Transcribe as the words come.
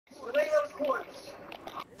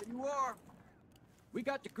There you are. We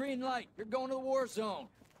got the green light. You're going to the war zone.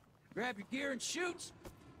 Grab your gear and shoot.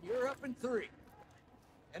 You're up in 3.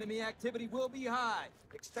 Enemy activity will be high.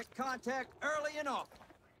 Expect contact early and often.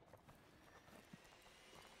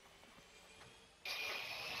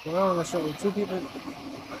 Well, let's show you 2 people.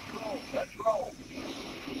 Let's roll.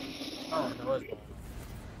 I don't know what's going on.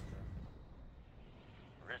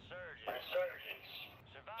 Resurgence.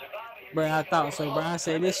 Bro, I thought so, bro. I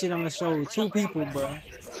said this shit on the show 2 people, bro.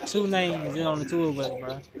 2 names in on the 2 of us,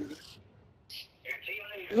 bro.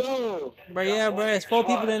 No. Bro, yeah, bro. It's 4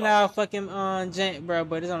 people in our fucking gent, bro.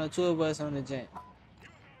 But it's on the 2 of us on the gent.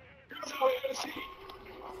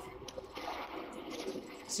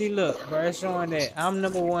 See, look, bro. It's showing that I'm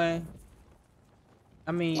number 1.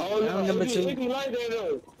 I mean, Oh, no, I'm number 2. It be like that,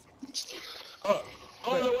 though. I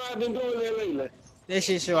don't know why I've been doing that lately. That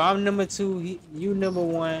shit show I'm number 2. You number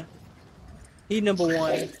 1. He number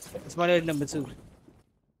 1. It's my other number 2.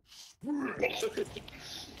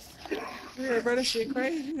 Yeah, bro, that shit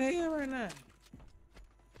crazy nigga right now.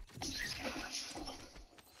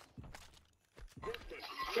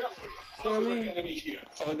 You know what I mean?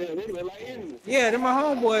 Oh, damn, they been like enemies. Yeah, they're my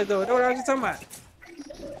homeboys though. That's what I was just talking about.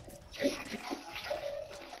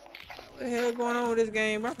 What the hell going on with this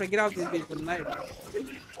game? I'm gonna get off this bitch for the night.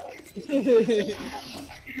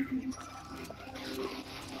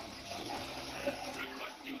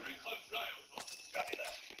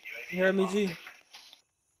 You heard me, G?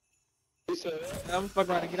 I'm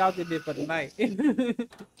fucking around to get out this bitch for the night. This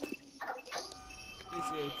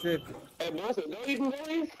shit tripping. Hey, boss, don't you can go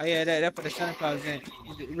in? Oh yeah, that for the Santa Claus in.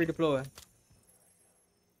 Redeploy.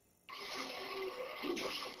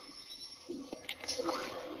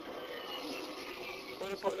 What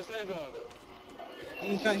the fuck is that about? He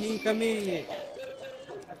ain't come in yet.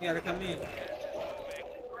 He gotta come in.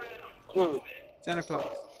 Who? Santa Claus.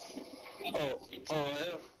 Oh,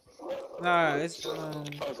 yeah. Nah, it's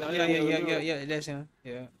yeah, that's him.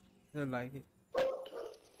 Yeah. Look like it.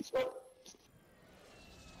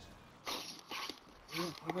 He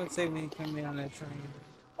gonna say when he come in on that train.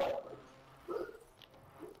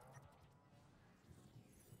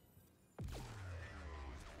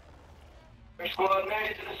 Squad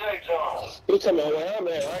made it to the safe zone. You talking about where I'm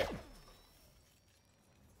at, right?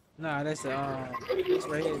 Nah, that's this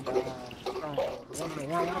right here.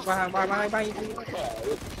 One behind you.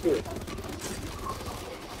 Shit.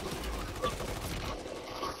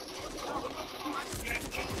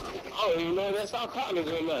 I don't even know if that's our partners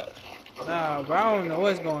or not. Nah, bro, I don't know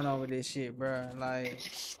what's going on with this shit, bro. Like,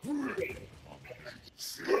 see,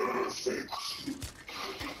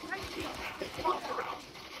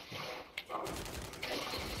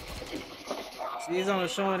 it's only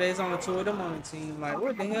showing that it's only 2 of them on the team. Like,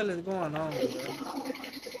 what the hell is going on, bro?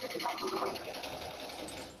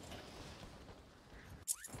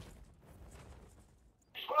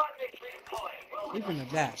 He finna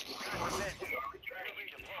die.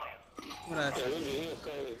 What I say?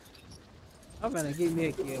 I'm gonna get me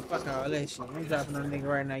a kill. Fuck all that shit. I'm dropping on a nigga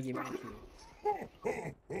right now. Get me a kill.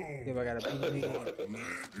 If I gotta beat me again.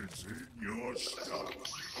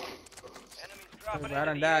 Bro, I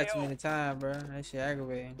done died too many times, bro. That shit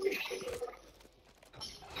aggravating.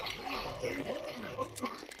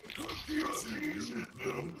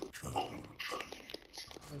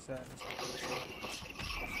 What's that?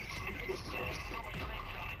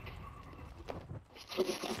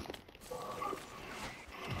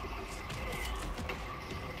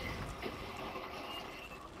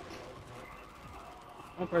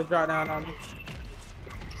 I'm gonna drop down on me.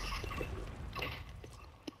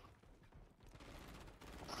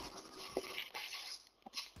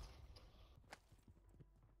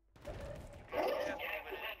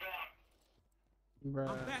 Bruh.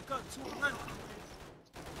 I'm back up 200.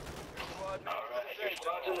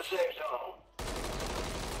 Squad to the safe zone.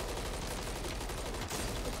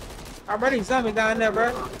 Already zombies down there,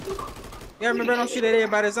 bro. Yeah, remember, don't shoot at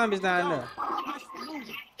everybody. Zombies down there.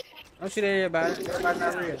 Don't shoot at everybody. Everybody's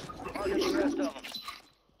not real.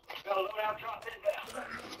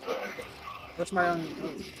 What's my own?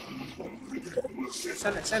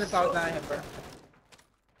 Santa Claus down here, bro.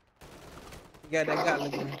 You got that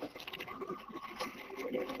gauntlet in.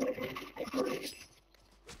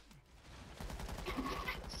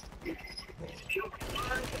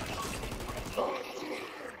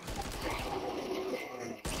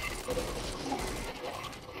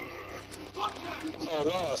 Oh,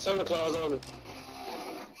 no, Santa Claus on it.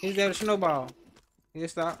 He's there with snowball. He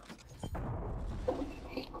just stop.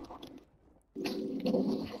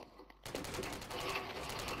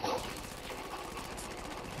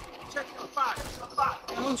 Check your fire.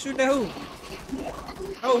 Who shoot that who?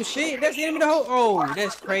 Oh shit, that's the enemy the whole. Oh,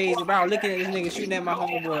 that's crazy, bro. Looking at this nigga shooting at my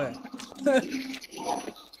homeboy.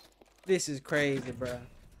 This is crazy, bro.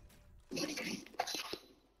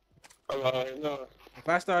 No. If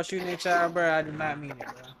I start shooting at y'all, bro, I do not mean it, bro.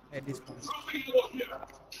 At this point.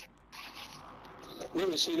 You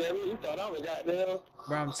ever see that? You thought I was goddamn.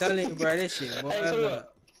 Bro, I'm telling you, bro, this shit, boy. Hey, so look.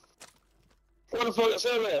 What the fuck is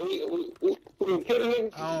that? We kill a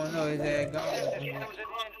nigga? I don't know, is that gone?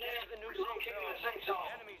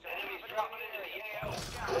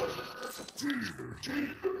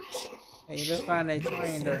 Hey, let's find that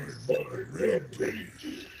train, though.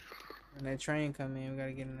 When that train come in, we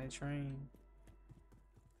gotta get in that train.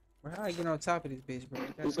 Bro, how I get on top of this bitch, bro?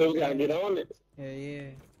 So we gotta get on it.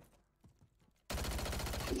 Yeah.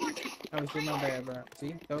 Oh shit, my bad, bro.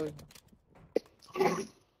 See? Throw it.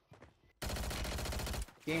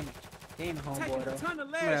 Game it, homeboy, though.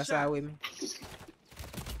 Come outside with me.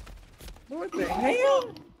 What the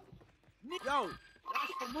hell? Yo,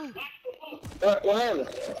 watch the move. What happened?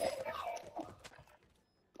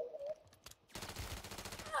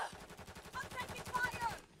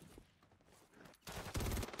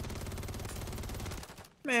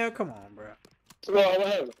 Man, come on, bro. What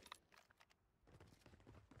happened?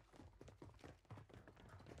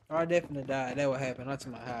 Oh, I definitely died. That what happened. Not to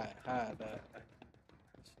my high died.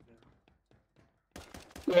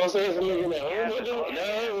 You know what I'm saying? Some nigga in there.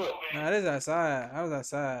 Nah, this is outside. I was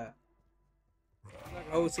outside. Like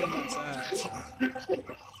a whole team outside.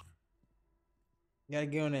 You gotta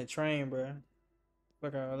get on that train, bro.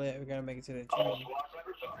 Fuck all that. We gotta make it to that train. All squad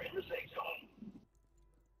members are in the safe zone.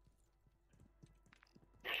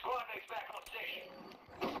 Your squad mates back on station.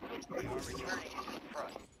 We are returning to the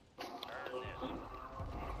front. Earn this.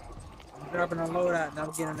 I'm dropping a loadout. Now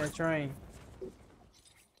I'm getting on that train.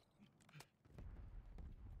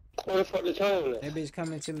 What the fuck the train? That bitch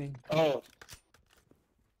coming to me. Oh.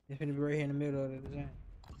 It's gonna be right here in the middle of the train.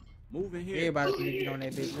 Moving here. Everybody can get on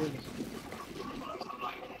that bitch, really.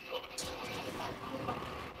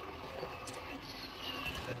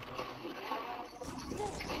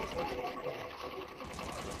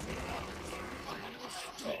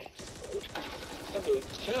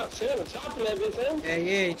 Chopping that bitch,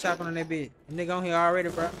 Yeah, he chopping on that bitch. The nigga on here already,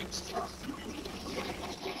 bro. Watch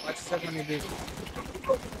yourself on that bitch.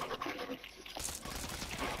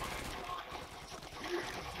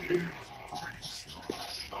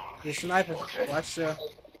 The sniper. Watch yourself.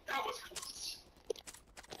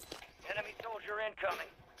 Enemy soldier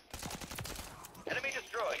incoming. Enemy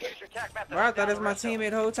destroyed. Use your tac method. Bro, I thought that's my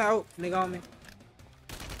teammate the whole time. Oh, nigga on me.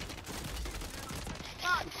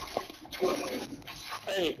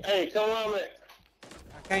 Hey, come on, man.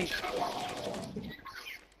 I can't.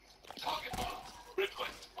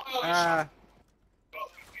 Ah.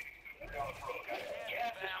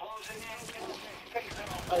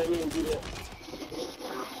 I didn't even do that.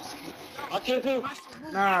 I can't do.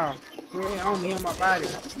 Nah. You ain't on me on my body.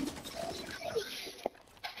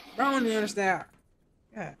 Bro, I don't even understand.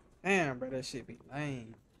 God damn, bro, that shit be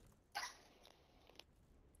lame.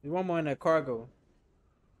 There's one more in that cargo.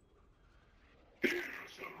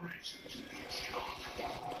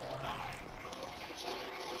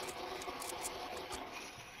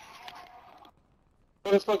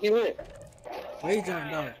 Where the fuck you went? Where you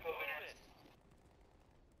jumped on?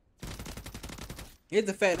 It's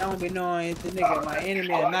the fact I don't be knowing if the nigga my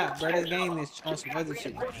enemy or not, bro. This game is on some other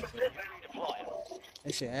shit. Bro.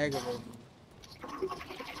 That shit aggravating me.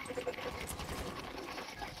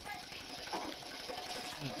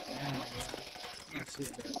 Damn, bro. That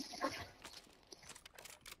shit, bro.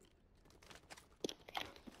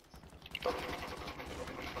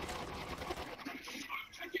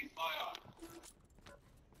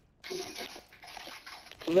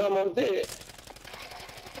 No, I'm dead.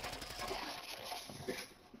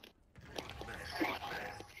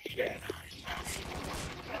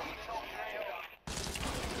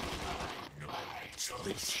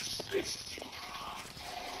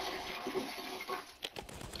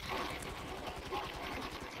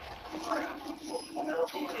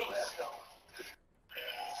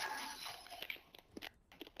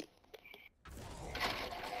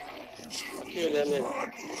 Kill that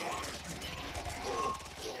nigga.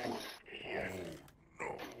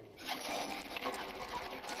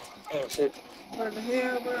 Oh shit. What the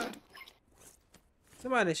hell, bro?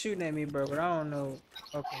 Somebody shooting at me, bro, but I don't know.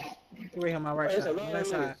 Okay. Right here on my right Hey, side. Left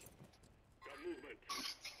side.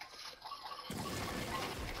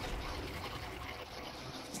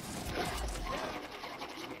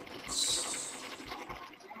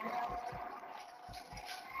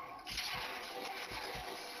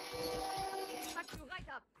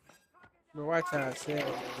 Bro, watch out, shit.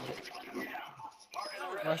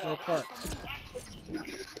 Watch that cart.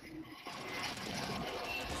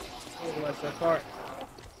 Watch that cart.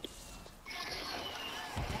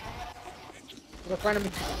 Look in front of me.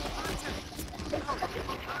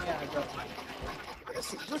 Yeah, I got it.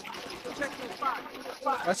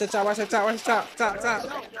 Watch the top, watch the top, watch the top, top.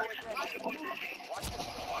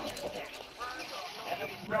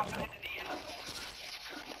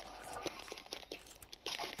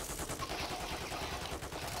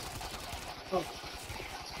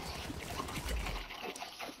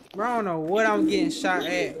 Bro, I don't know what I'm getting shot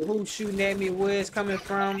at, who's shooting at me, where it's coming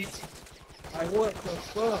from. Like, what the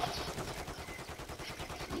fuck?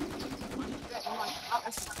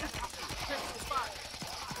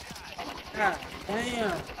 God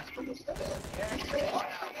damn.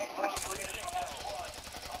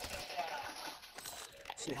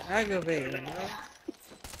 Shit aggravating, bro.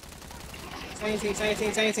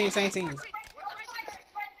 Same team.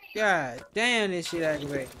 God damn, this shit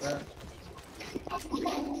aggravating, bro.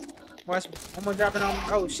 Watch, I'm gonna drop it on.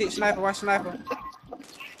 Oh shit, sniper, watch sniper.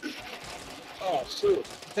 Oh shit.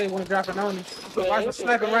 Tell you when to drop it on me. Watch the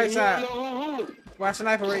sniper right side. Watch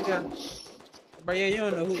sniper right there. But yeah, you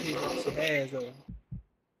don't know who hit that shit ass though.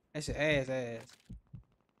 That shit ass. Right.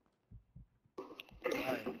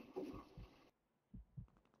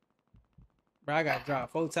 Bro, I got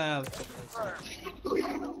dropped 4 times. Located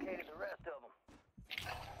the rest of them.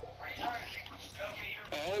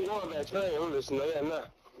 I ain't going back train. I'm listening to that now.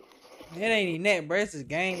 It ain't even that, bro. It's this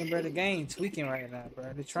game, bro. The game tweaking right now,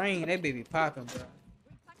 bro. The train, that baby popping, bro.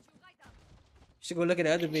 You should go look at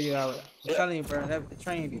the other video. I'm telling you, bro. The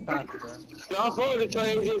train be popping, bro. No, I'm for the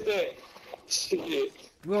train just that. Shit.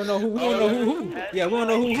 We don't know who. Yeah, we don't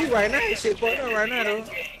know who right now. This shit fucked up right now, though.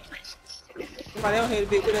 Somebody on here,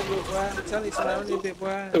 bit. Get that bit, boy. I'm telling you, somebody on this bit, boy.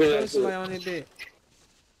 I'm telling you, somebody on this bit.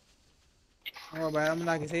 Don't worry about it. I'm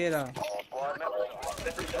gonna knock his head off.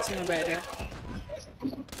 I see him back there.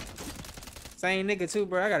 Same nigga too,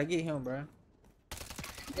 bro. I gotta get him, bro.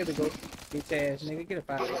 Here we go. Bitch ass nigga. Get up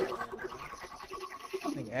out of here.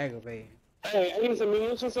 Nigga aggravating. Hey, I need some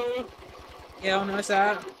munitions somewhere. Yeah, on the other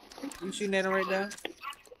side. You shooting at him right there?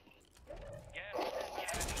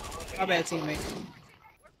 My bad, teammate.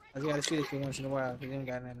 I just gotta shoot at you once in a while because you ain't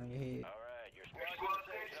got nothing on your head. Alright, you're squad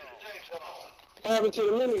to the safe zone. What happened to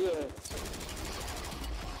the minigun?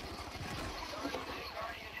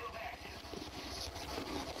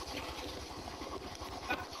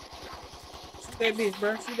 Shoot that bitch,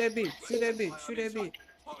 bro. Shoot that bitch.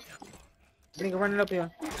 Nigga running up here.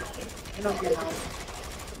 Ain't no getting on.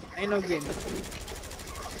 Ain't no getting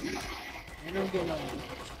on me.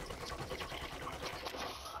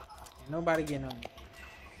 Nobody getting on me.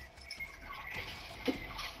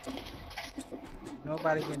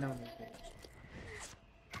 Nobody getting on me, bitch.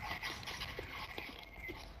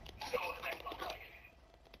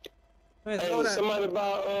 Man, Hey, somebody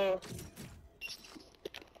about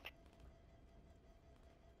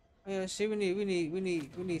yeah, shit. We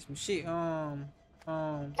need some shit.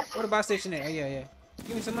 What about station at? Oh, yeah.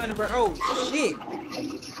 Give me some money, bro. Oh shit.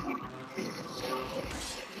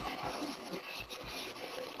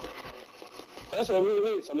 that's what we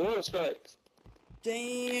need. Some more strikes.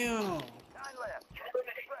 Damn. 9 left.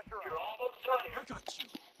 You're almost done.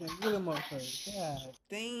 Yeah, get him up first. God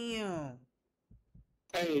damn.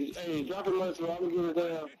 Hey, drop a money. I'm gonna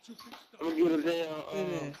get a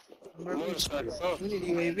damn motorcycle or something. We need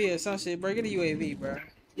a UAV or some shit, bro. Get a UAV, bro.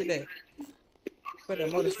 Get that. Put that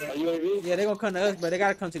A motorcycle. UAV? Yeah, they gonna come to us, but they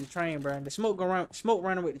gotta come to the train, bro. The smoke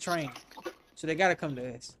running with the train, so they gotta come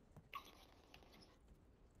to us.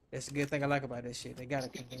 That's a good thing I like about this shit. They gotta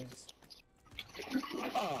come to us.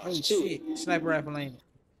 Oh, Shit, sniper rifle ain't it?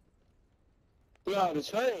 No, the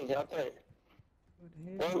train, I think. What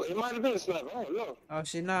the hell? Well, it might have been a sniper. I don't know. Oh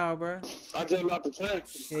shit, nah, bro. I just about the train.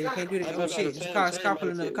 Yeah, you can't do that. Oh shit, it's car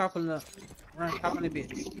pulling up. Run, cop on the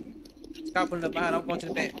bit. It's car pulling up behind. I'm going to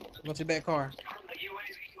the back. Go to the back car.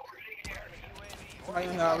 Somebody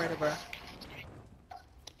on here already, bro.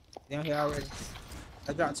 They on here already.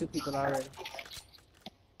 I dropped 2 people already.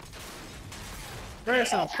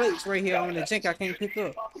 There's some plates right here on the jink I can't pick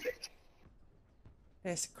up.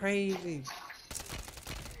 That's crazy.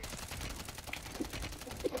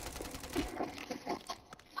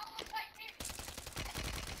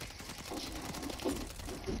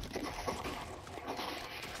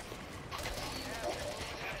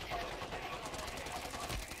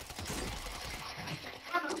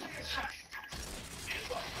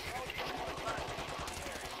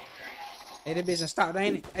 Hey, that bitch done stopped,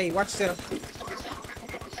 ain't it? Hey, watch yourself.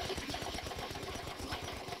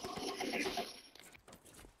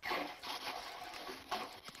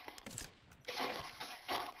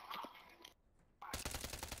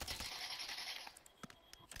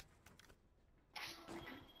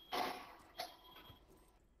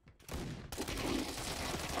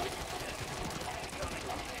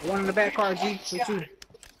 One in the back car, G. With you.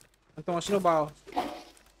 I'm throwing snowballs.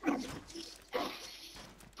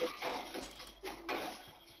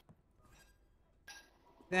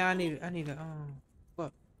 Now I need a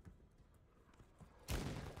fuck.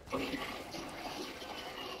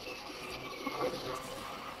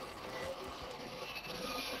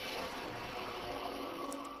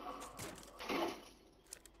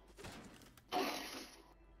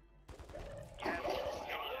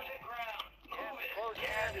 Close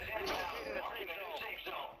gas is relocating the safe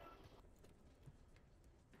zone.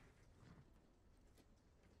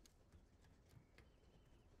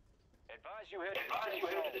 Advise you head to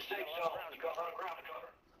the safe zone. Ground cover.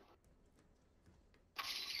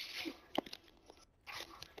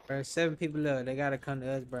 Bro, 7 people up. They gotta come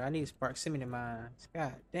to us, bro. I need proximity mines.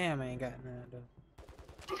 God damn, I ain't got none though.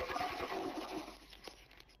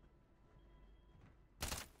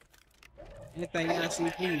 Anything y'all see,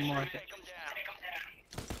 please mark it.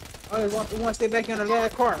 Oh, he wants to stay back on the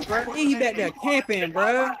last cart, bro. He back there camping,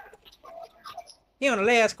 bro. He on the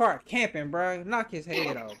last cart camping, bro. Knock his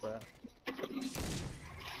head off, bro.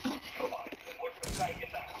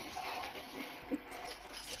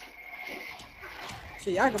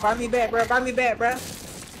 Shit, y'all can buy me back, bro. Buy me back, bro.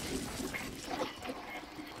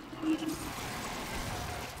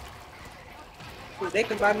 Shit, they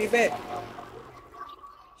can buy me back.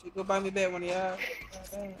 Shit, go buy me back one of y'all.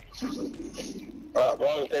 Bro,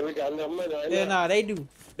 we got enough money right Yeah, now. nah, they do.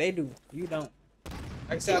 They do. You don't.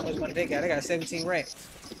 I can see how much money they got. They got 17 racks.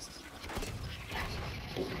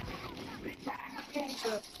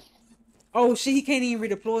 Oh shit, he can't even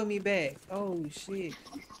redeploy me back. Oh shit.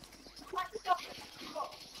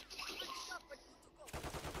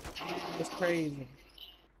 That's crazy.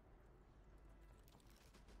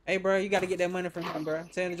 Hey bro, you gotta get that money from him, bro.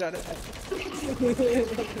 Tell him to drop that.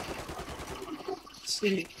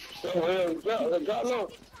 Shit. Drop low.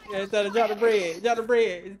 Yeah, tell him to drop the bread. Drop the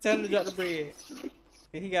bread. Tell him to drop the bread.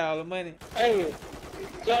 He got all the money. Hey,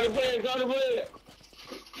 drop the bread, drop the bread.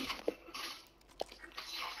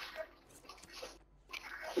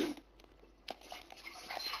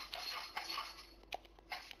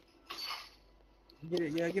 Get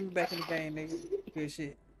it, yeah, get me back in the game, nigga. Good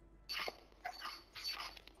shit.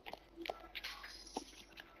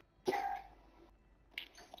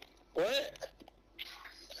 What?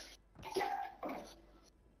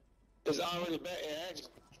 It's already back in action.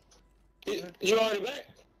 You already back?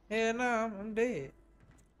 Hell no, I'm dead.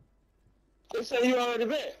 They say you already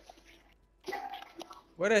back.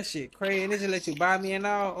 What that shit? Crazy. And they just let you buy me and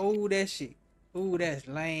all. Oh, that shit. Ooh, that's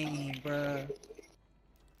lame, bruh.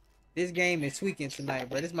 This game is tweaking tonight,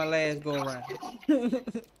 bro. This is my last go around. You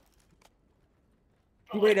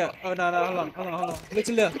wait up. Oh no, hold on. Look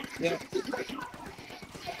to left. Yeah.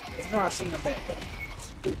 No, I seen him back.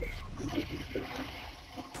 Oh,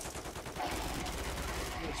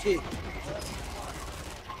 shit.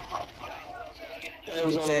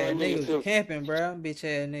 Bitch ass nigga was camping, bro. Bitch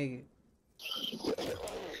ass nigga.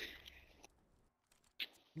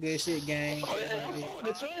 Good shit, gang.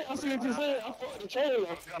 The train, I see what you said. I fought the train.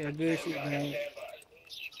 Yeah, good shit, gang.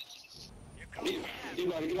 You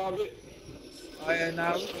about to get all of it? Oh yeah,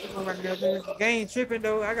 nah. This game tripping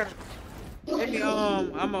though. I gotta. Let me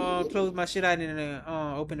I'm gonna close my shit out and then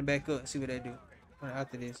open it back up and see what I do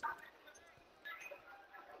after this.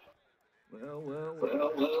 Well.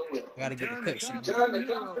 I gotta get the cutscene. Turn the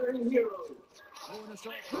conquering hero.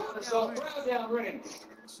 Doing us all proud down range.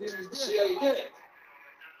 See how you did it.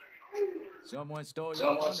 Someone stole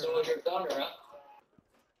your thunder, huh?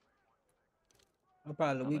 I'm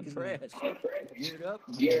probably the weakest. Geared up.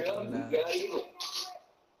 Nah. You got it.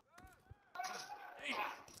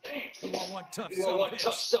 You want one tough son of a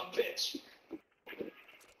bitch.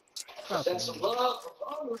 That's some love from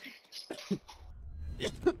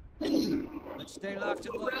Let's stay locked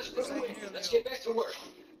and loaded. Let's get back to work.